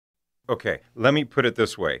Okay, let me put it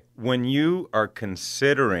this way. When you are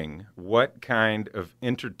considering what kind of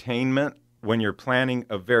entertainment, when you're planning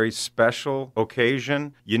a very special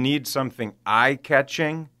occasion, you need something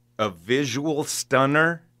eye-catching, a visual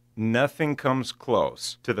stunner. Nothing comes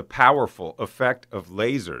close to the powerful effect of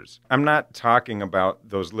lasers. I'm not talking about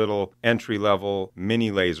those little entry-level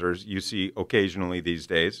mini lasers you see occasionally these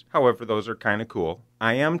days. However, those are kind of cool.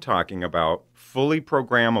 I am talking about fully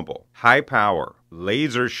programmable, high-power,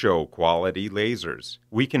 laser show quality lasers.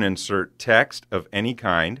 We can insert text of any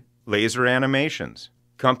kind, laser animations,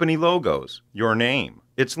 company logos, your name.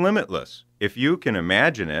 It's limitless. If you can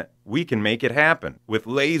imagine it, we can make it happen with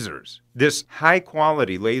lasers. This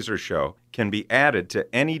high-quality laser show can be added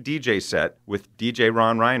to any DJ set with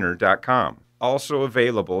DJRonReiner.com. Also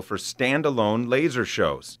available for standalone laser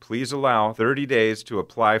shows. Please allow 30 days to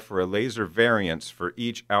apply for a laser variance for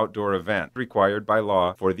each outdoor event required by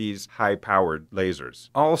law for these high-powered lasers.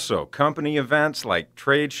 Also, company events like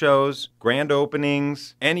trade shows, grand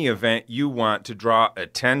openings, any event you want to draw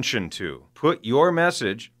attention to. Put your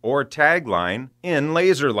message or tagline in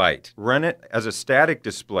laser light. Run it as a static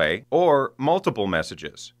display or multiple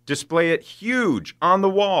messages. Display it huge on the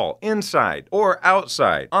wall, inside or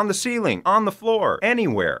outside, on the ceiling, on the floor,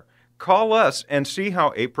 anywhere. Call us and see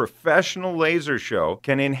how a professional laser show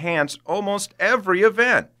can enhance almost every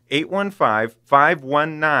event.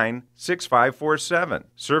 815-519-6547.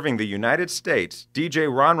 Serving the United States,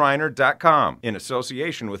 DJRonReiner.com in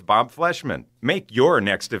association with Bob Fleshman. Make your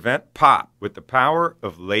next event pop with the power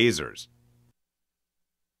of lasers.